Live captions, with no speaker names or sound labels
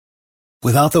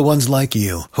Without the ones like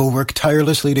you, who work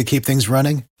tirelessly to keep things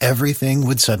running, everything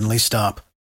would suddenly stop.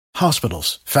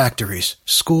 Hospitals, factories,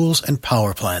 schools, and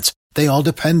power plants, they all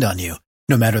depend on you.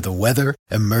 No matter the weather,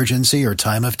 emergency, or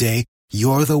time of day,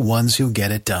 you're the ones who get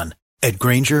it done. At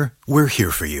Grainger, we're here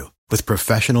for you with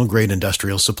professional-grade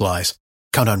industrial supplies.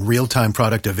 Count on real-time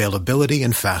product availability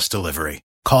and fast delivery.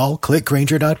 Call, click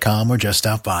Grainger.com, or just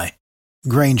stop by.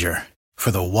 Grainger, for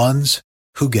the ones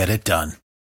who get it done.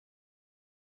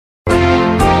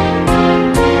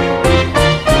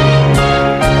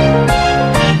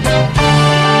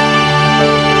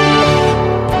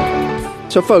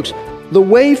 So, folks, the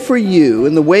way for you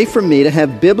and the way for me to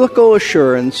have biblical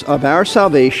assurance of our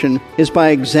salvation is by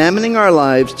examining our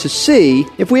lives to see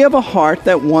if we have a heart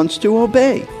that wants to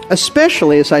obey.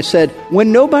 Especially, as I said,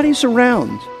 when nobody's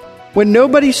around, when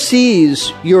nobody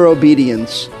sees your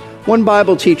obedience. One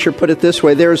Bible teacher put it this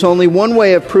way: there is only one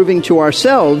way of proving to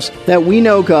ourselves that we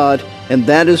know God, and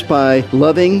that is by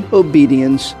loving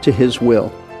obedience to His will.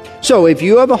 So if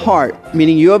you have a heart,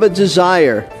 meaning you have a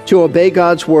desire to obey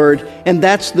God's word, and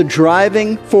that's the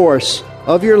driving force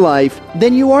of your life,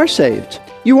 then you are saved.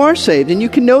 You are saved, and you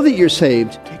can know that you're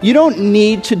saved. You don't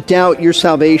need to doubt your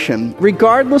salvation,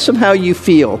 regardless of how you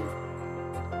feel.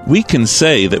 We can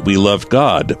say that we love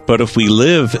God, but if we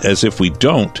live as if we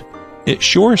don't, it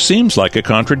sure seems like a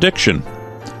contradiction.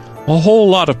 A whole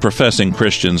lot of professing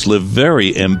Christians live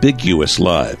very ambiguous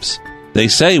lives. They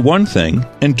say one thing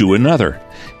and do another.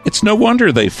 It's no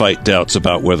wonder they fight doubts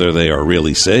about whether they are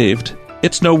really saved.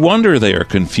 It's no wonder they are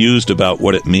confused about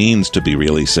what it means to be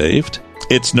really saved.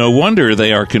 It's no wonder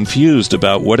they are confused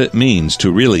about what it means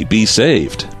to really be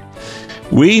saved.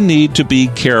 We need to be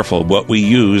careful what we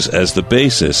use as the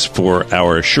basis for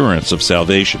our assurance of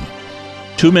salvation.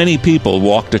 Too many people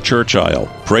walk the church aisle,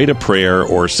 prayed a prayer,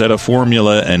 or said a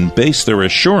formula and base their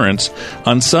assurance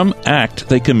on some act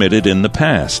they committed in the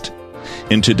past.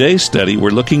 In today's study, we're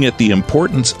looking at the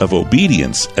importance of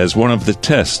obedience as one of the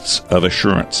tests of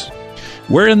assurance.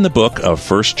 We're in the book of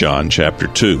 1 John chapter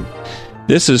 2.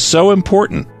 This is so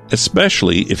important,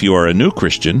 especially if you are a new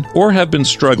Christian or have been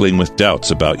struggling with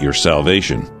doubts about your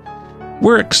salvation.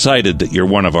 We're excited that you're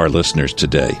one of our listeners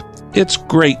today. It's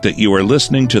great that you are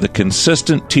listening to the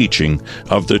consistent teaching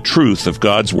of the truth of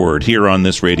God's Word here on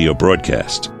this radio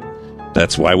broadcast.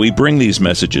 That's why we bring these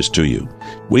messages to you.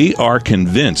 We are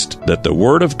convinced that the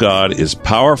Word of God is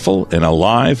powerful and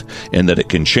alive and that it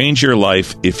can change your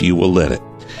life if you will let it.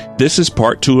 This is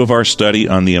part 2 of our study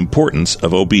on the importance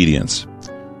of obedience.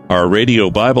 Our radio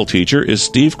Bible teacher is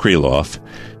Steve Kreloff,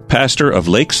 pastor of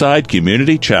Lakeside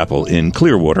Community Chapel in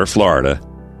Clearwater, Florida,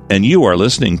 and you are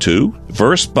listening to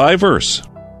Verse by Verse.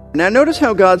 Now notice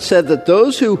how God said that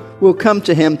those who will come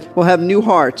to Him will have new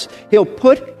hearts. He'll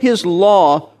put His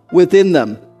law within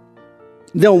them.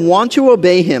 They'll want to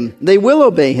obey Him. They will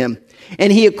obey Him.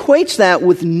 And He equates that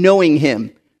with knowing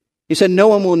Him. He said no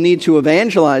one will need to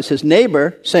evangelize his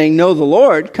neighbor, saying, "Know the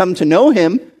Lord," come to know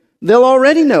Him. They'll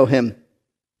already know Him.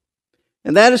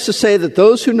 And that is to say that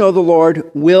those who know the Lord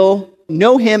will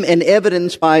know Him and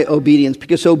evidence by obedience,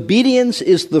 because obedience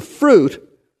is the fruit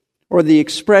or the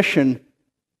expression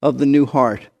of the new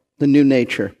heart, the new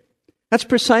nature. That's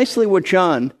precisely what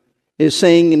John is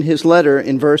saying in his letter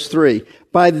in verse 3.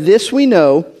 By this we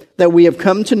know that we have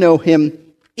come to know Him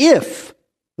if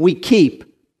we keep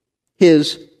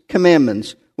His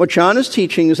commandments. What John is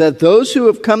teaching is that those who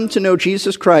have come to know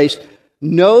Jesus Christ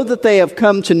know that they have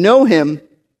come to know Him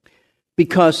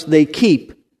because they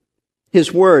keep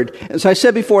His word. As I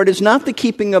said before, it is not the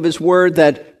keeping of His word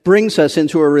that brings us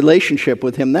into a relationship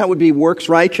with Him. That would be works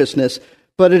righteousness.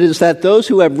 But it is that those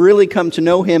who have really come to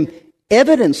know Him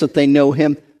evidence that they know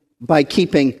Him by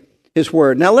keeping His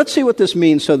word. Now let's see what this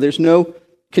means so there's no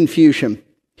confusion.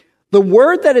 The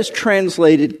word that is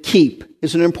translated keep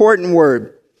is an important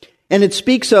word, and it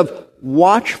speaks of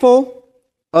watchful,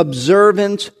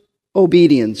 observant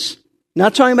obedience.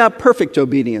 Not talking about perfect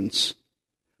obedience,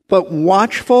 but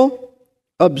watchful,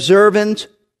 observant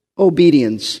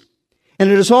obedience.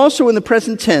 And it is also in the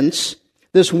present tense.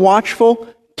 This watchful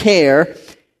care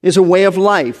is a way of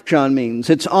life, John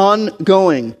means. It's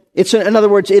ongoing. In other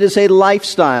words, it is a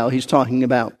lifestyle he's talking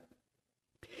about.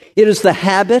 It is the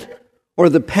habit or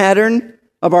the pattern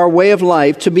of our way of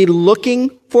life to be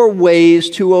looking for ways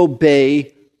to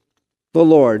obey the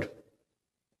Lord.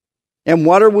 And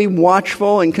what are we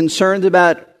watchful and concerned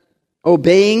about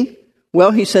obeying?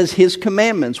 Well, he says His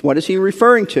commandments. What is he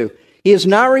referring to? He is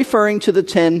not referring to the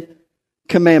 10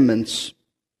 commandments,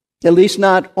 at least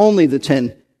not only the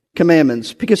 10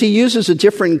 commandments, because he uses a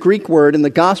different Greek word in the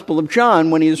Gospel of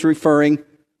John when he is referring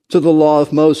to the law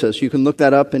of Moses. You can look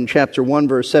that up in chapter 1,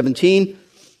 verse 17,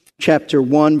 chapter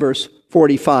 1, verse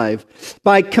 45.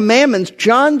 By commandments,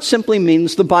 John simply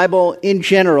means the Bible in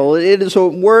general. It is a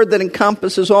word that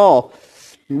encompasses all.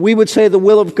 We would say the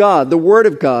will of God, the Word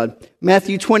of God.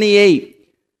 Matthew 28,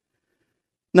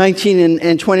 19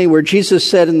 and 20, where Jesus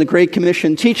said in the Great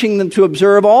Commission, teaching them to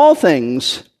observe all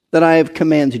things that I have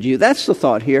commanded you. That's the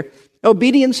thought here.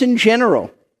 Obedience in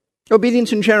general.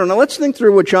 Obedience in general. Now let's think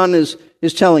through what John is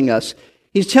telling us.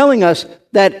 He's telling us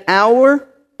that our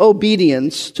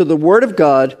obedience to the Word of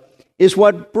God is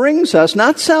what brings us,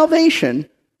 not salvation,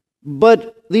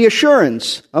 but the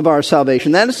assurance of our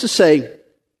salvation. That is to say,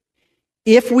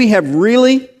 if we have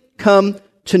really come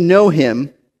to know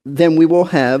Him, then we will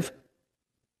have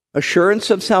assurance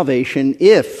of salvation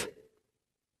if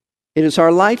it is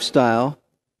our lifestyle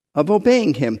of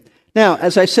obeying Him. Now,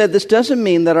 as I said, this doesn't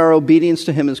mean that our obedience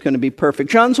to Him is going to be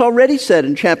perfect. John's already said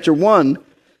in chapter 1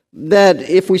 that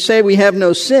if we say we have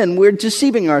no sin, we're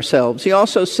deceiving ourselves. He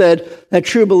also said that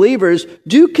true believers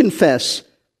do confess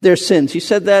their sins. He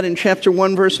said that in chapter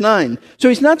 1, verse 9. So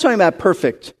he's not talking about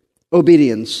perfect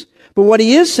obedience. But what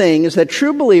he is saying is that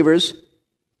true believers,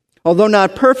 although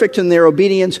not perfect in their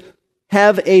obedience,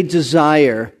 have a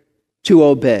desire to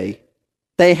obey.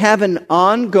 They have an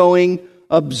ongoing,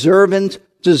 observant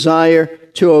desire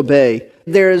to obey.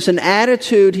 There is an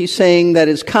attitude, he's saying, that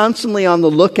is constantly on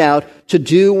the lookout to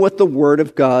do what the Word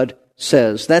of God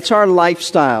says. That's our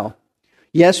lifestyle.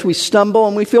 Yes, we stumble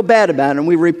and we feel bad about it, and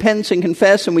we repent and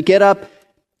confess, and we get up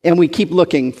and we keep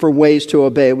looking for ways to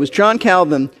obey. It was John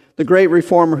Calvin, the great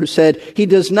reformer, who said, he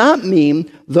does not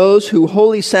mean those who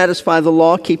wholly satisfy the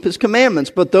law keep His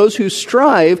commandments, but those who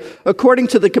strive according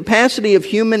to the capacity of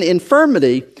human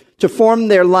infirmity to form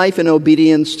their life in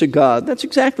obedience to God. That's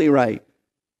exactly right.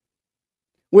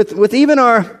 With even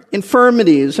our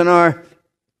infirmities and our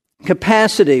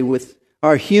capacity, with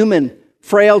our human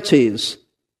frailties,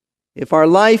 if our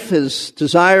life is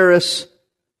desirous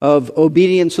of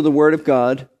obedience to the Word of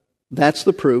God, that's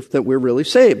the proof that we're really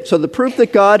saved. So the proof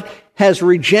that God has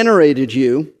regenerated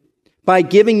you by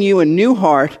giving you a new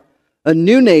heart, a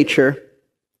new nature,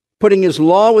 putting His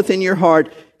law within your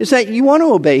heart, is that you want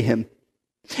to obey Him.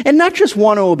 And not just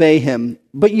want to obey Him,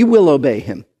 but you will obey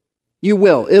Him. You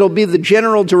will. It'll be the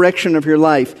general direction of your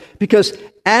life, because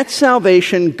at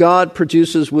salvation, God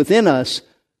produces within us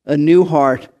a new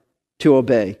heart to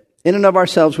obey. In and of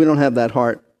ourselves, we don't have that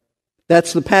heart.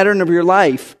 That's the pattern of your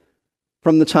life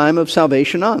from the time of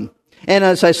salvation on. And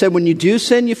as I said, when you do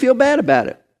sin, you feel bad about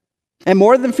it. And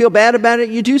more than feel bad about it,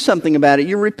 you do something about it.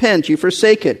 You repent, you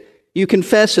forsake it, you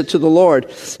confess it to the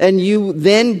Lord. And you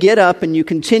then get up and you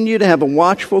continue to have a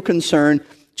watchful concern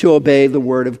to obey the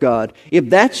Word of God. If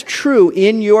that's true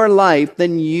in your life,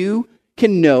 then you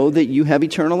can know that you have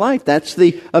eternal life. That's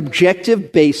the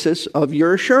objective basis of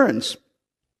your assurance.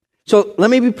 So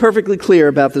let me be perfectly clear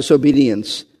about this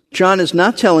obedience. John is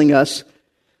not telling us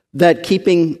that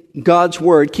keeping God's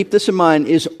Word, keep this in mind,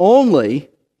 is only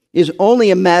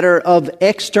a matter of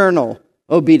external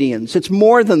obedience. It's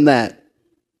more than that.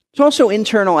 It's also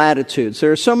internal attitudes.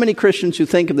 There are so many Christians who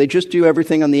think if they just do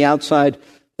everything on the outside,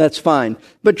 that's fine.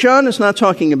 But John is not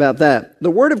talking about that.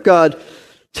 The Word of God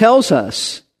tells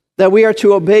us that we are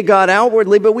to obey God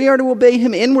outwardly, but we are to obey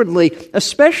Him inwardly.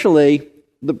 Especially,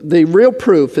 the real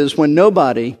proof is when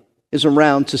nobody is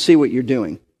around to see what you're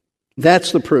doing.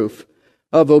 That's the proof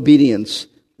of obedience.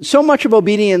 So much of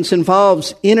obedience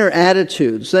involves inner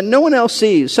attitudes that no one else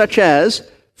sees, such as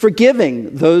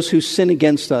forgiving those who sin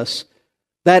against us.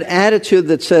 That attitude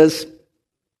that says,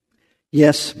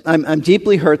 yes, I'm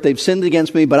deeply hurt, they've sinned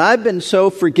against me, but I've been so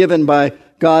forgiven by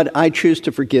God, I choose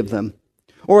to forgive them.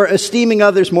 Or esteeming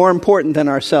others more important than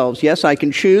ourselves. Yes, I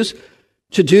can choose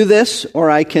to do this, or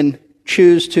I can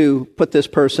choose to put this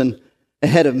person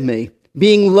ahead of me.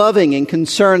 Being loving and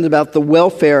concerned about the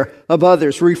welfare of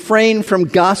others. Refrain from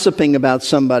gossiping about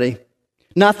somebody.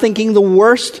 Not thinking the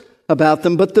worst about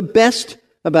them, but the best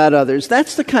about others.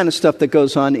 That's the kind of stuff that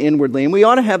goes on inwardly. And we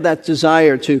ought to have that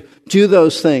desire to do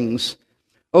those things.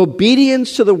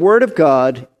 Obedience to the Word of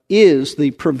God is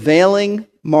the prevailing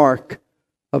mark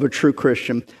of a true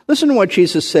Christian. Listen to what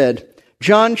Jesus said.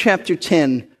 John chapter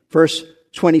 10, verse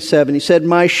 27. He said,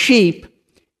 "My sheep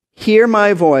hear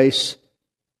my voice,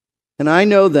 and I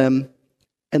know them,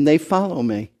 and they follow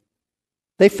me."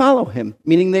 They follow Him,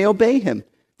 meaning they obey Him.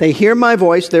 They hear my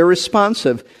voice, they're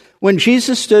responsive. When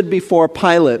Jesus stood before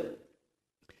Pilate,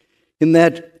 in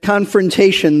that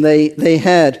confrontation they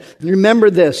had, remember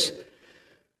this.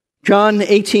 John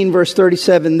 18, verse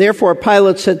 37, "Therefore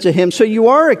Pilate said to him, 'So you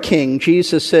are a king?'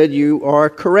 Jesus said, 'You are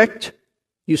correct.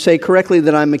 You say correctly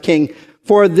that I'm a king.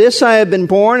 For this I have been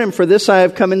born, and for this I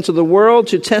have come into the world,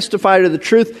 to testify to the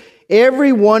truth.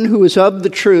 Everyone who is of the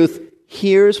truth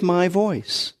hears my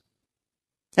voice.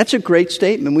 That's a great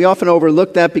statement. We often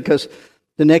overlook that because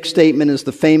the next statement is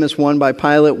the famous one by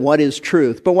Pilate, what is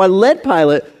truth? But what led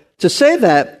Pilate to say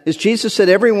that is Jesus said,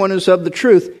 everyone who's of the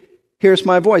truth hears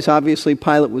my voice. Obviously,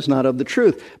 Pilate was not of the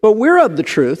truth, but we're of the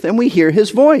truth and we hear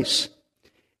his voice.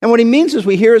 And what he means is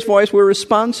we hear his voice, we're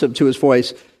responsive to his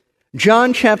voice.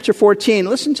 John chapter 14,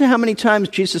 listen to how many times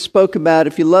Jesus spoke about,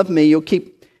 if you love me, you'll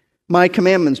keep my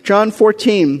commandments. John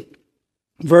 14,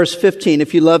 verse 15,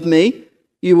 if you love me,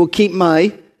 you will keep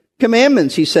my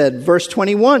commandments, he said. Verse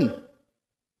 21,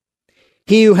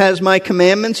 he who has my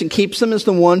commandments and keeps them is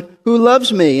the one who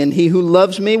loves me, and he who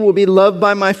loves me will be loved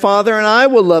by my Father, and I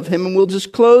will love him and will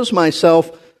disclose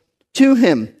myself to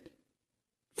him.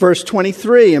 Verse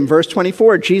 23 and verse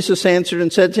 24, Jesus answered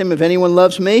and said to him, if anyone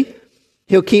loves me,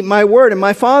 he'll keep my word, and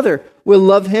my Father will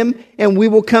love him, and we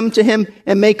will come to him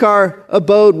and make our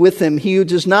abode with him. He who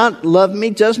does not love me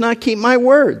does not keep my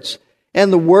words.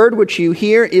 And the word which you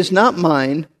hear is not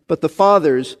mine, but the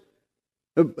Father's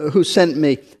who sent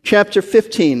me. Chapter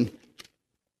 15,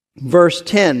 verse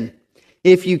 10.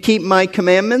 If you keep my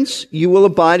commandments, you will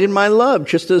abide in my love,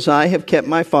 just as I have kept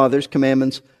my Father's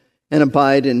commandments and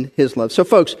abide in his love. So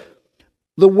folks,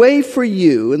 the way for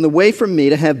you and the way for me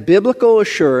to have biblical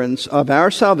assurance of our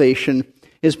salvation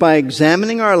is by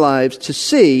examining our lives to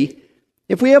see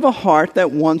if we have a heart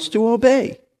that wants to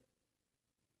obey.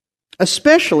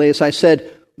 Especially, as I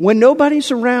said, when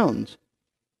nobody's around,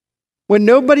 when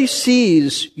nobody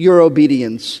sees your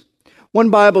obedience. One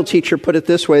Bible teacher put it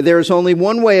this way, there is only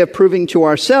one way of proving to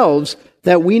ourselves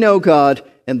that we know God,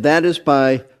 and that is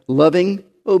by loving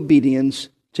obedience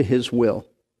to his will.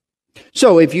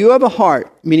 So if you have a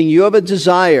heart, meaning you have a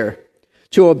desire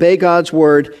to obey God's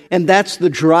word, and that's the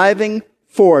driving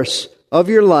force of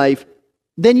your life,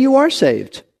 then you are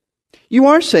saved. You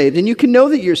are saved, and you can know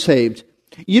that you're saved.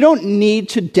 You don't need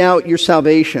to doubt your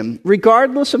salvation,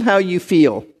 regardless of how you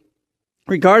feel.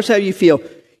 Regardless of how you feel,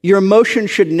 your emotions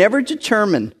should never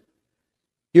determine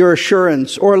your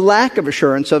assurance or lack of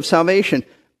assurance of salvation.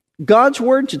 God's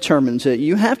word determines it.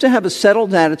 You have to have a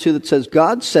settled attitude that says,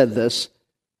 God said this,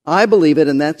 I believe it,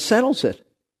 and that settles it.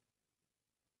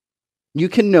 You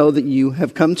can know that you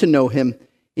have come to know him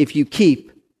if you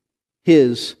keep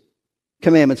his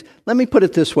commandments. Let me put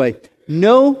it this way.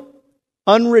 No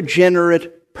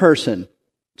unregenerate person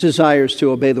desires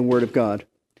to obey the word of God.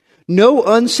 No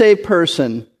unsaved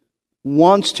person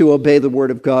wants to obey the word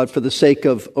of God for the sake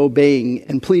of obeying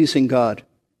and pleasing God.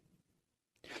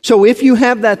 So if you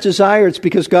have that desire, it's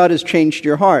because God has changed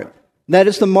your heart. That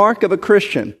is the mark of a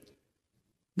Christian.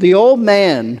 The old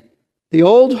man, the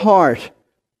old heart,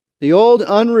 the old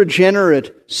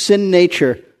unregenerate sin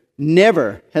nature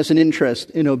never has an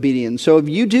interest in obedience. So if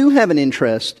you do have an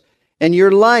interest and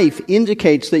your life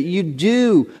indicates that you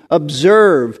do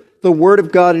observe the word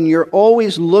of God and you're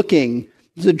always looking,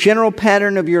 the general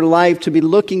pattern of your life to be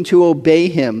looking to obey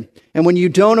him. And when you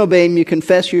don't obey him, you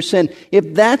confess your sin.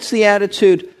 If that's the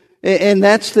attitude and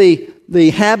that's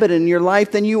the habit in your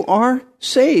life, then you are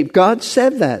saved. God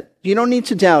said that. You don't need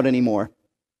to doubt anymore.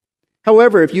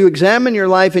 However, if you examine your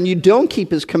life and you don't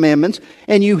keep his commandments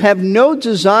and you have no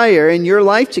desire in your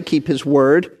life to keep his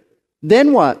word,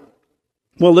 then what?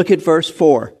 Well, look at verse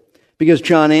 4, because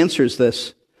John answers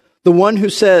this. The one who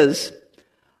says,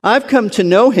 I've come to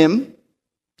know him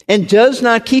and does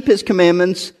not keep his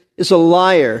commandments is a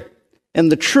liar,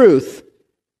 and the truth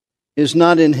is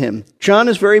not in him. John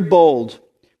is very bold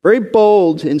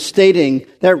in stating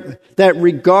that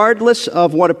regardless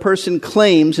of what a person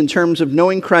claims in terms of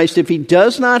knowing Christ, if he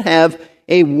does not have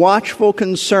a watchful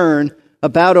concern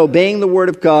about obeying the word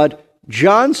of God,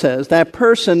 John says that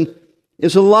person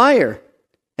is a liar,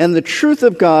 and the truth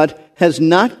of God has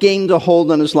not gained a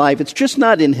hold on his life. It's just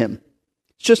not in him.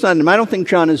 It's just not in him. I don't think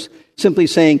John is simply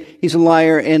saying he's a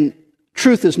liar and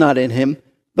truth is not in him,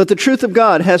 but the truth of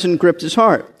God hasn't gripped his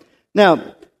heart.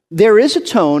 Now, there is a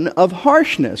tone of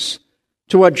harshness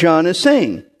to what John is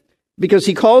saying, because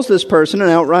he calls this person an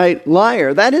outright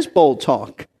liar. That is bold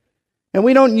talk. And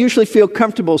we don't usually feel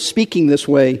comfortable speaking this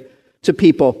way to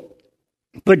people.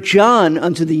 But John,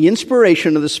 under the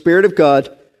inspiration of the Spirit of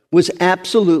God, was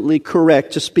absolutely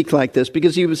correct to speak like this,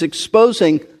 because he was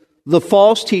exposing the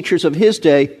false teachers of his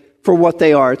day for what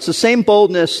they are. It's the same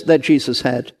boldness that Jesus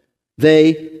had.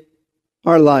 They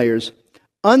are liars.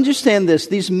 Understand this,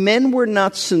 these men were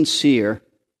not sincere,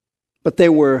 but they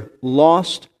were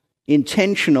lost,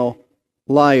 intentional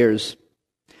liars.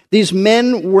 These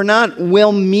men were not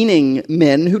well-meaning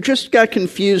men who just got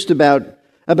confused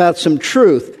about some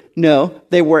truth. No,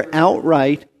 they were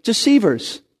outright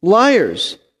deceivers,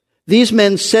 liars. These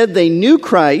men said they knew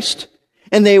Christ,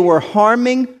 and they were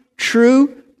harming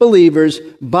true believers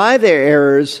by their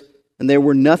errors, and they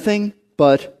were nothing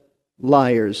but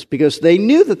liars, because they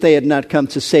knew that they had not come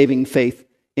to saving faith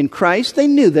in Christ. They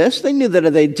knew this. They knew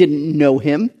that they didn't know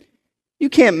him. You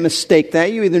can't mistake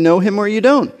that. You either know him or you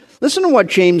don't. Listen to what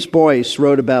James Boyce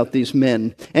wrote about these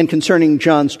men and concerning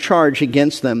John's charge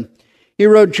against them. He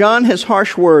wrote, "John has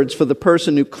harsh words for the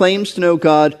person who claims to know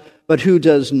God, but who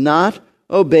does not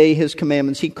obey his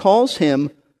commandments. He calls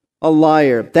him a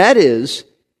liar. That is,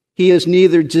 he is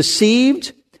neither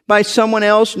deceived by someone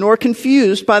else nor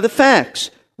confused by the facts.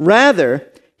 Rather,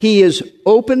 he is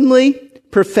openly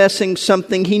professing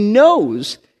something he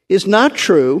knows is not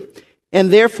true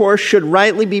and therefore should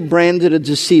rightly be branded a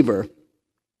deceiver.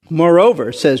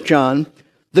 Moreover," says John,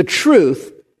 "the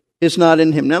truth is not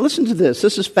in him." Now listen to this.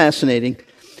 This is fascinating.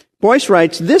 Boyce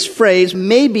writes, "This phrase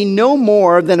may be no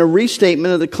more than a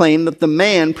restatement of the claim that the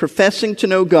man professing to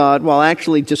know God while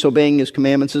actually disobeying his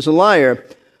commandments is a liar.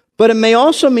 But it may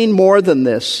also mean more than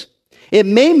this. It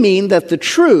may mean that the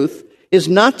truth is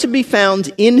not to be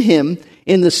found in him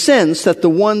in the sense that the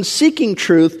one seeking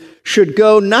truth should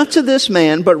go not to this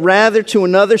man, but rather to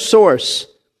another source.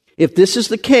 If this is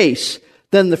the case,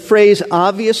 then the phrase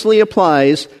obviously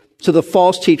applies to the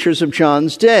false teachers of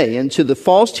John's day and to the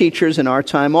false teachers in our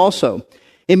time also.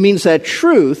 It means that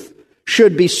truth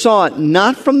should be sought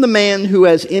not from the man who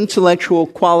has intellectual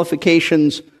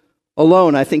qualifications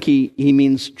alone. I think he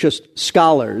means just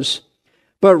scholars,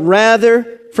 but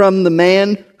rather from the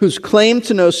man whose claim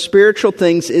to know spiritual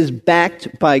things is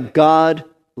backed by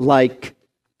God-like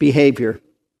behavior."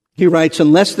 He writes,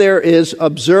 "Unless there is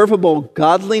observable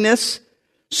godliness,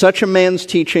 such a man's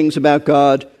teachings about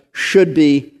God should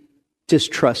be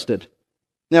distrusted."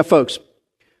 Now, folks,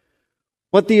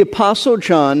 what the Apostle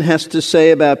John has to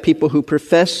say about people who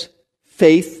profess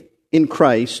faith in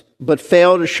Christ but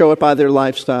fail to show it by their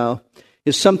lifestyle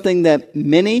is something that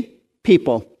many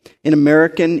people in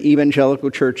American evangelical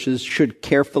churches should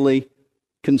carefully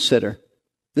consider.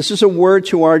 This is a word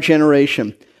to our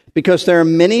generation, because there are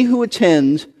many who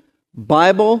attend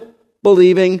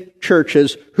Bible-believing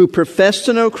churches who profess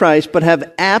to know Christ but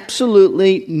have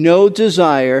absolutely no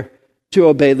desire to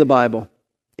obey the Bible.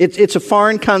 It's a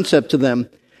foreign concept to them.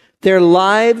 Their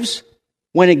lives,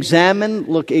 when examined,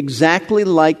 look exactly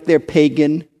like their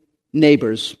pagan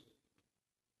neighbors.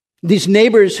 These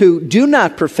neighbors who do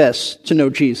not profess to know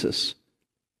Jesus,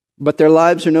 but their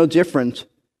lives are no different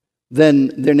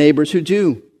than their neighbors who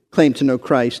do claim to know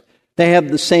Christ. They have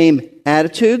the same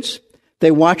attitudes.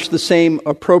 They watch the same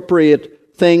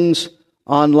appropriate things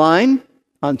online,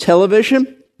 on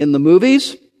television, in the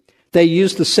movies. They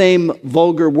use the same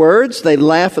vulgar words. They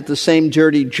laugh at the same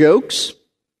dirty jokes.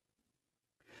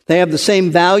 They have the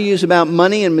same values about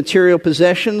money and material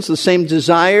possessions, the same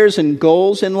desires and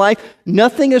goals in life.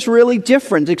 Nothing is really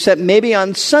different, except maybe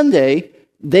on Sunday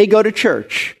they go to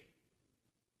church.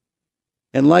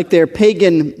 And like their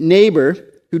pagan neighbor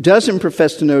who doesn't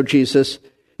profess to know Jesus,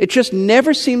 it just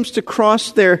never seems to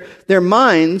cross their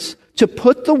minds to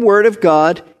put the Word of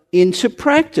God into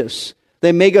practice.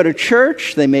 They may go to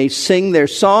church, they may sing their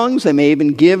songs, they may even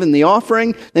give in the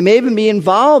offering, they may even be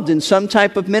involved in some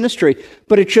type of ministry,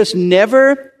 but it just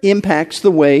never impacts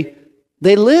the way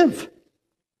they live.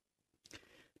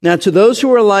 Now, to those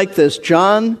who are like this,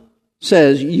 John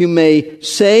says, "You may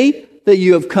say that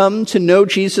you have come to know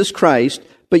Jesus Christ,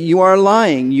 but you are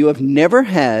lying. You have never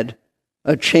had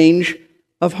a change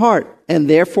of heart, and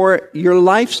therefore your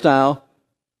lifestyle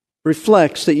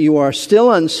reflects that you are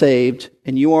still unsaved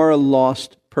and you are a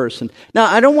lost person." Now,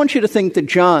 I don't want you to think that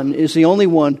John is the only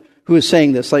one who is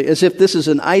saying this, like as if this is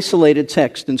an isolated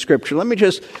text in Scripture. Let me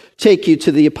just take you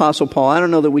to the Apostle Paul. I don't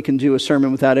know that we can do a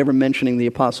sermon without ever mentioning the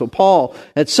Apostle Paul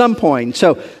at some point.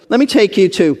 So let me take you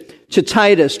to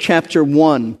Titus chapter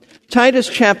 1. Titus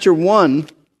chapter 1,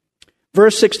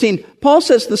 verse 16. Paul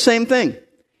says the same thing.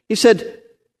 He said,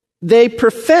 "They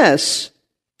profess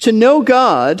to know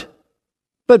God,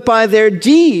 but by their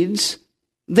deeds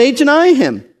they deny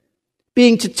him,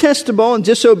 being detestable and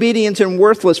disobedient and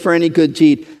worthless for any good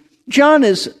deed." John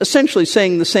is essentially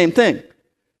saying the same thing.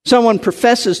 Someone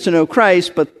professes to know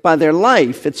Christ, but by their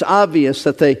life it's obvious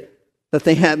that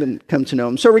they haven't come to know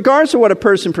him. So regardless of what a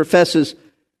person professes,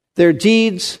 their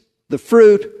deeds, the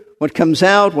fruit, what comes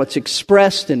out, what's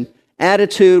expressed in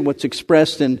attitude, what's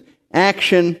expressed in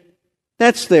action,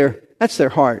 that's their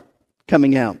heart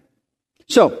coming out.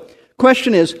 So,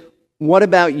 question is, what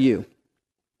about you?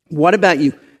 What about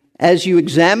you? As you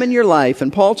examine your life,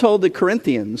 and Paul told the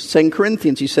Corinthians, 2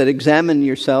 Corinthians, he said, examine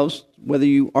yourselves whether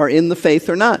you are in the faith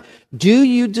or not. Do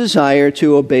you desire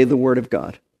to obey the Word of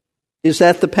God? Is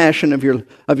that the passion of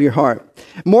your heart?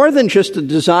 More than just a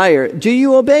desire, do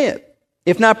you obey it?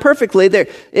 If not perfectly,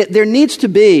 there needs to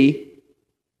be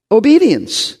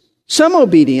obedience. Some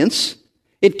obedience.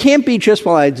 It can't be just,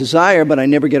 well, I desire, but I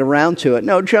never get around to it.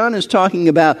 No, John is talking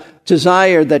about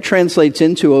desire that translates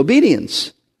into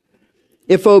obedience.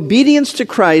 If obedience to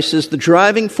Christ is the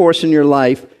driving force in your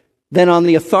life, then on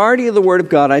the authority of the Word of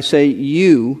God, I say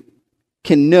you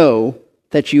can know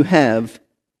that you have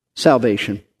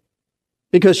salvation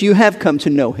because you have come to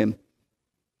know Him.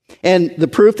 And the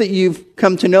proof that you've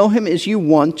come to know Him is you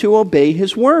want to obey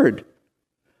His Word.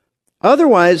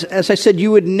 Otherwise, as I said,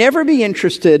 you would never be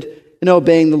interested in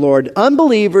obeying the Lord.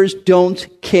 Unbelievers don't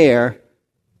care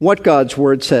what God's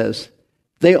Word says.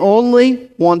 They only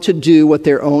want to do what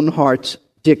their own hearts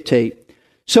dictate.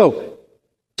 So,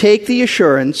 take the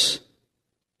assurance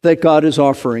that God is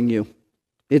offering you.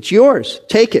 It's yours.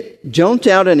 Take it. Don't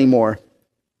doubt anymore.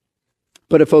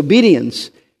 But if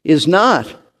obedience is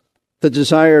not the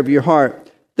desire of your heart,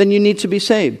 then you need to be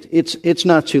saved. It's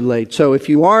not too late. So if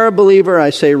you are a believer, I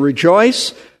say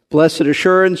rejoice. Blessed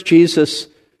assurance, Jesus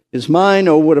is mine.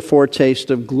 Oh, what a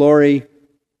foretaste of glory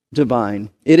divine.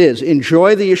 It is.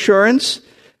 Enjoy the assurance.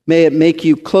 May it make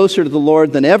you closer to the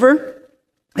Lord than ever.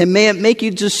 And may it make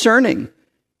you discerning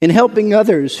in helping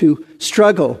others who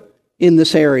struggle in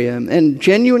this area. And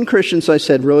genuine Christians, I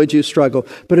said, really do struggle.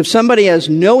 But if somebody has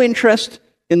no interest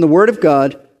in the Word of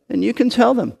God, then you can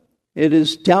tell them it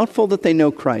is doubtful that they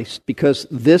know Christ, because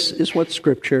this is what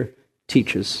Scripture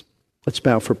teaches. Let's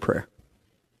bow for prayer.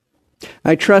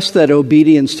 I trust that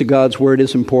obedience to God's Word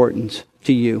is important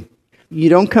to you. You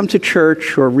don't come to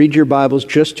church or read your Bibles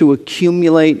just to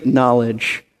accumulate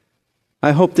knowledge.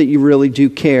 I hope that you really do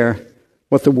care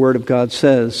what the Word of God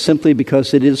says, simply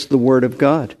because it is the Word of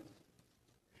God.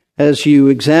 As you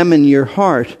examine your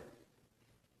heart,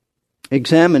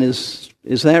 examine, is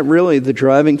that really the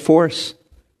driving force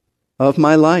of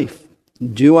my life?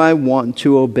 Do I want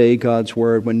to obey God's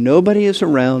Word when nobody is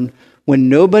around, when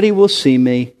nobody will see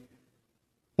me,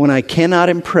 when I cannot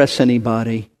impress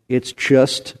anybody? It's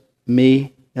just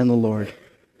me and the Lord.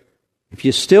 If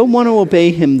you still want to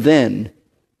obey Him then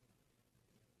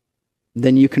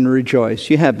you can rejoice.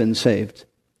 You have been saved.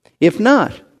 If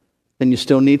not, then you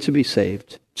still need to be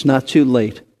saved. It's not too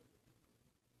late.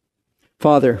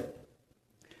 Father,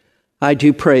 I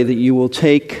do pray that you will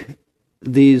take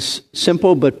these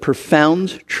simple but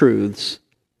profound truths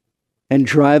and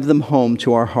drive them home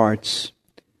to our hearts.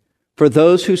 For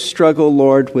those who struggle,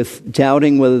 Lord, with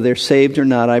doubting whether they're saved or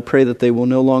not, I pray that they will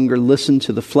no longer listen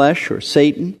to the flesh or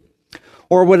Satan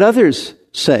or what others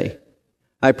say.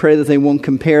 I pray that they won't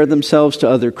compare themselves to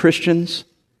other Christians.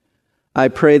 I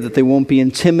pray that they won't be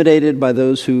intimidated by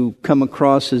those who come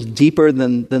across as deeper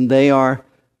than they are,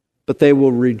 but they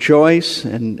will rejoice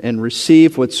and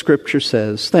receive what Scripture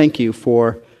says. Thank you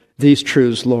for these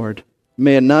truths, Lord.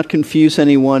 May it not confuse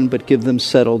anyone, but give them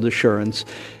settled assurance.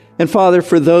 And Father,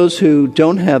 for those who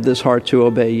don't have this heart to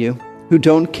obey you, who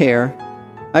don't care,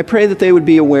 I pray that they would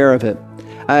be aware of it.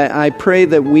 I pray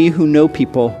that we who know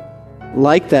people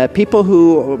like that, people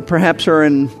who perhaps are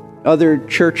in other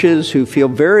churches who feel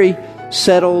very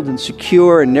settled and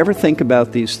secure and never think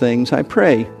about these things, I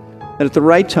pray that at the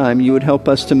right time you would help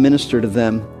us to minister to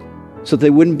them so that they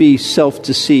wouldn't be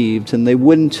self-deceived and they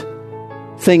wouldn't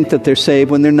think that they're saved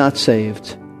when they're not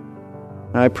saved.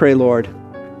 I pray, Lord,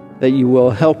 that you will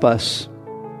help us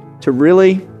to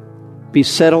really be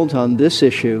settled on this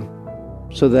issue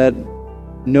so that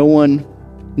no one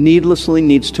needlessly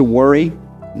needs to worry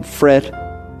and fret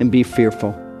and be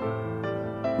fearful.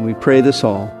 And we pray this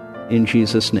all in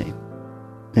Jesus' name.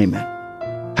 Amen.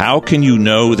 How can you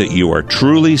know that you are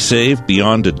truly saved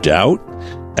beyond a doubt?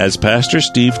 As Pastor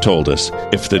Steve told us,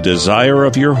 if the desire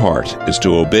of your heart is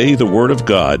to obey the Word of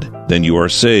God, then you are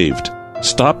saved.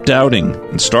 Stop doubting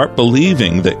and start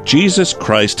believing that Jesus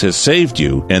Christ has saved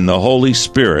you and the Holy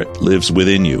Spirit lives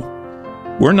within you.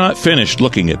 We're not finished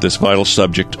looking at this vital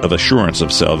subject of assurance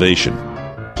of salvation.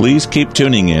 Please keep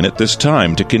tuning in at this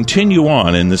time to continue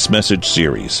on in this message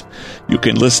series. You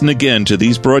can listen again to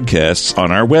these broadcasts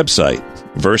on our website,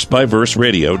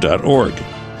 versebyverseradio.org.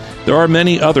 There are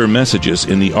many other messages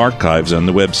in the archives on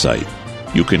the website.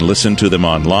 You can listen to them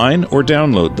online or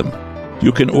download them.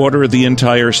 You can order the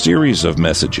entire series of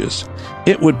messages.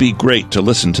 It would be great to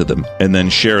listen to them and then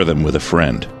share them with a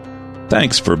friend.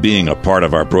 Thanks for being a part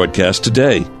of our broadcast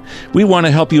today. We want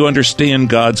to help you understand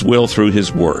God's will through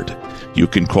His Word. You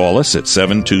can call us at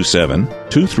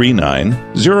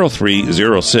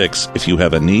 727-239-0306 if you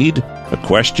have a need, a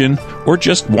question, or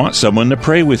just want someone to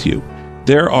pray with you.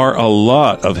 There are a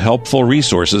lot of helpful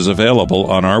resources available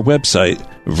on our website,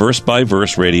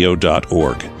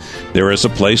 versebyverseradio.org. There is a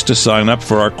place to sign up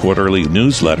for our quarterly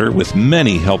newsletter with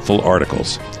many helpful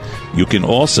articles. You can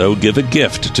also give a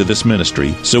gift to this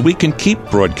ministry so we can keep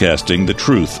broadcasting the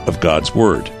truth of God's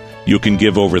Word. You can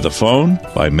give over the phone,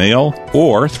 by mail,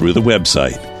 or through the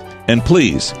website. And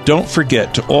please, don't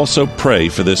forget to also pray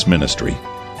for this ministry.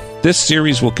 This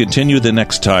series will continue the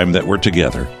next time that we're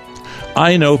together.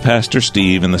 I know Pastor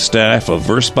Steve and the staff of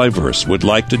Verse by Verse would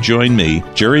like to join me,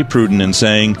 Jerry Pruden, in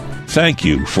saying thank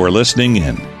you for listening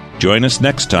in. Join us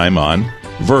next time on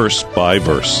Verse by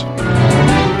Verse.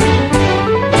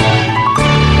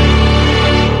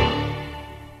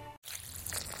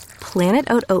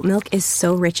 Planet Oat oat milk is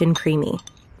so rich and creamy.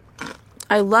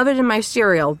 I love it in my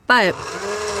cereal, but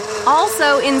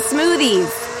also in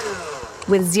smoothies.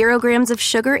 With 0 grams of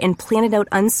sugar in Planet Oat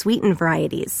unsweetened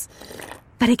varieties.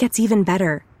 But it gets even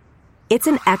better. It's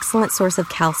an excellent source of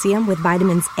calcium with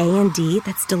vitamins A and D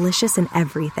that's delicious in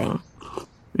everything.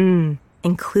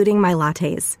 Including my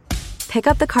lattes. Pick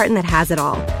up the carton that has it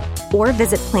all. Or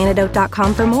visit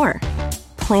planetoat.com for more.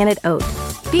 Planet Oat.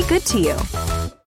 Be good to you.